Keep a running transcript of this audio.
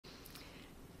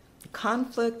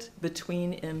Conflict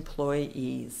between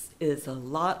employees is a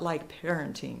lot like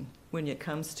parenting when it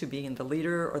comes to being the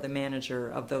leader or the manager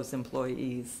of those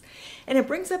employees. And it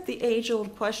brings up the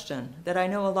age-old question that I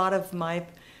know a lot of my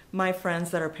friends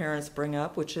that are parents bring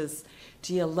up, which is,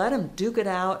 do you let them duke it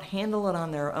out, handle it on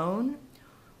their own?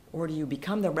 Or do you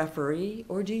become the referee?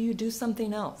 Or do you do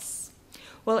something else?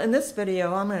 Well, in this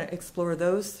video, I'm going to explore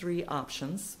those three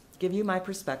options, give you my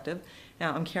perspective.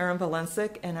 Now, I'm Karen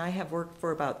Valencic, and I have worked for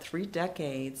about 3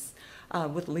 decades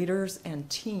with leaders and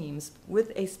teams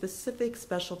with a specific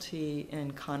specialty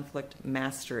in conflict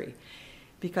mastery.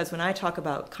 Because when I talk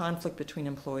about conflict between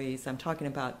employees, I'm talking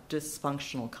about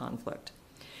dysfunctional conflict.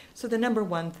 So the number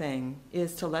one thing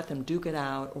is to let them duke it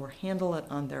out or handle it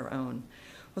on their own.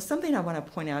 Well, something I want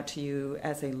to point out to you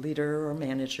as a leader or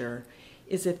manager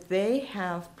is if they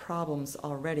have problems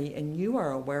already and you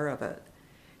are aware of it,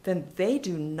 then they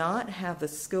do not have the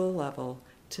skill level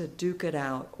to duke it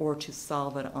out or to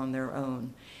solve it on their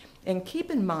own. And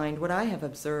keep in mind, what I have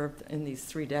observed in these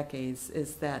 3 decades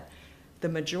is that the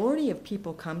majority of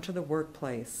people come to the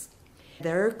workplace,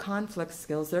 their conflict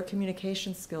skills, their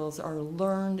communication skills are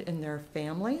learned in their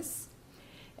families,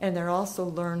 and they're also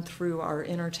learned through our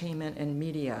entertainment and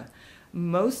media.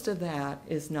 Most of that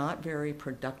is not very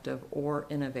productive or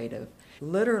innovative.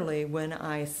 Literally, when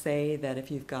I say that if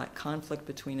you've got conflict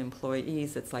between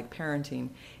employees, it's like parenting,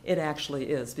 it actually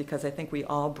is, because I think we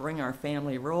all bring our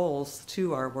family roles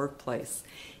to our workplace,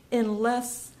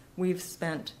 unless we've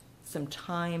spent some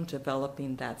time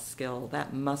developing that skill,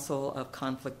 that muscle of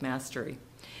conflict mastery.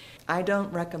 I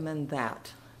don't recommend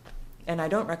that. And I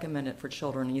don't recommend it for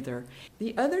children either.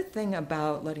 The other thing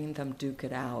about letting them duke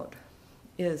it out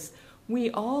is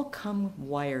we all come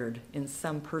wired in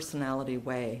some personality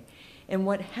way. And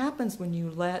what happens when you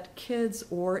let kids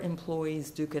or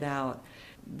employees duke it out,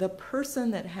 the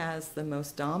person that has the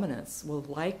most dominance will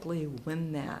likely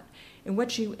win that. And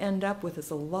what you end up with is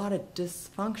a lot of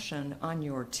dysfunction on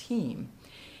your team.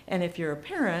 And if you're a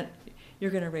parent,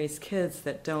 you're going to raise kids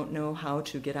that don't know how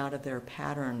to get out of their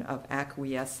pattern of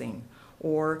acquiescing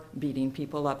or beating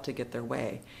people up to get their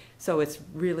way. So it's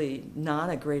really not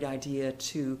a great idea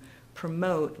to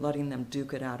promote letting them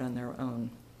duke it out on their own.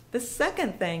 The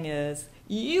second thing is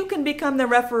you can become the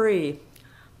referee.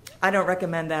 I don't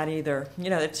recommend that either. You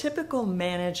know, the typical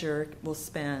manager will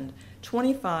spend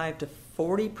 25 to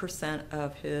 40%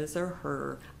 of his or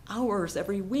her hours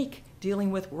every week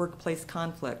dealing with workplace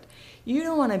conflict. You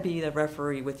don't want to be the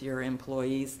referee with your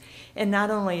employees. And not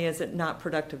only is it not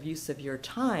productive use of your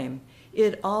time,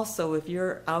 it also, if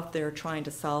you're out there trying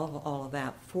to solve all of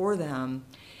that for them,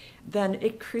 then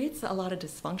it creates a lot of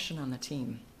dysfunction on the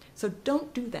team. So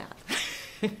don't do that.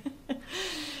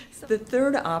 The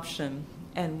third option,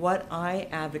 and what I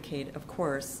advocate, of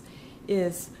course,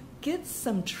 is get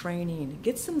some training,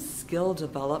 get some skill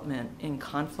development in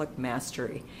conflict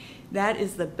mastery. That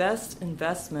is the best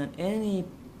investment any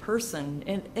person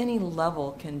at any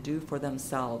level can do for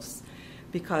themselves.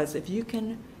 Because if you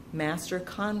can master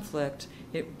conflict,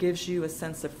 it gives you a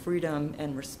sense of freedom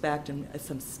and respect and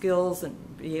some skills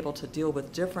and be able to deal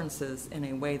with differences in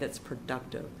a way that's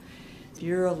productive. If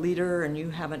you're a leader and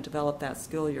you haven't developed that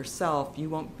skill yourself, you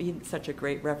won't be such a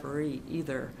great referee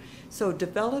either. So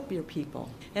develop your people.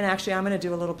 And actually, I'm going to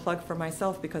do a little plug for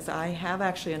myself because I have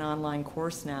actually an online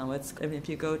course now. If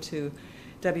you go to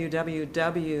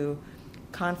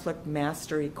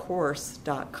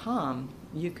www.conflictmasterycourse.com,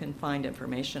 you can find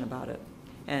information about it.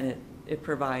 And it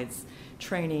provides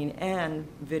training and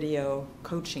video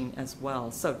coaching as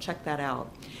well. So check that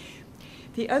out.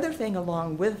 The other thing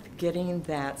along with getting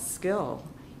that skill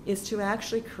is to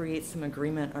actually create some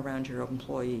agreement around your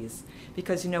employees.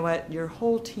 Because you know what? Your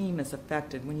whole team is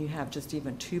affected when you have just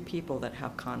even 2 people that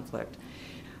have conflict.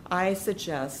 I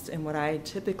suggest, and what I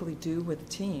typically do with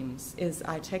teams, is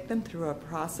I take them through a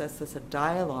process that's a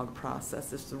dialogue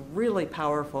process. It's really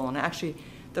powerful, and actually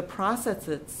the process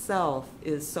itself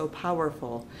is so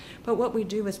powerful. But what we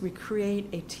do is we create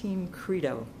a team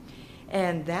credo.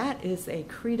 And that is a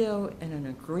credo and an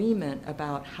agreement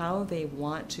about how they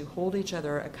want to hold each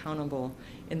other accountable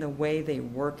in the way they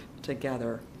work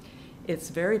together. It's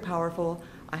very powerful.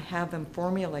 I have them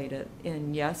formulate it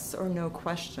in yes or no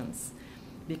questions,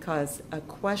 because a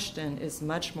question is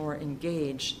much more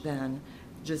engaged than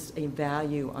just a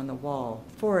value on the wall.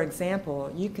 For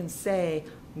example, you can say,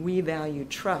 we value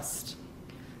trust,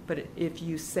 but if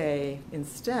you say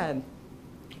instead,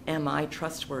 am I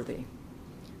trustworthy?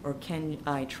 Or can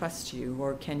I trust you?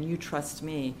 Or can you trust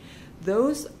me?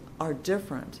 Those are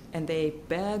different, and they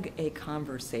beg a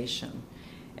conversation.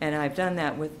 And I've done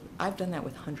that with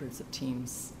hundreds of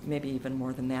teams, maybe even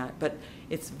more than that, but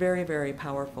it's very, very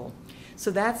powerful.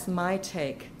 So that's my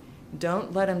take.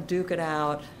 Don't let them duke it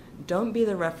out. Don't be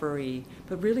the referee,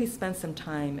 but really spend some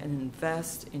time and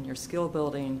invest in your skill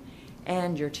building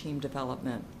and your team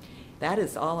development. That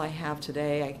is all I have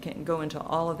today. I can't go into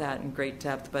all of that in great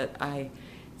depth, but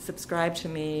subscribe to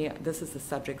me. This is the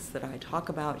subjects that I talk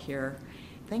about here.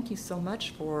 Thank you so much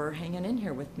for hanging in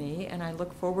here with me, and I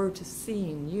look forward to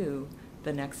seeing you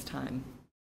the next time.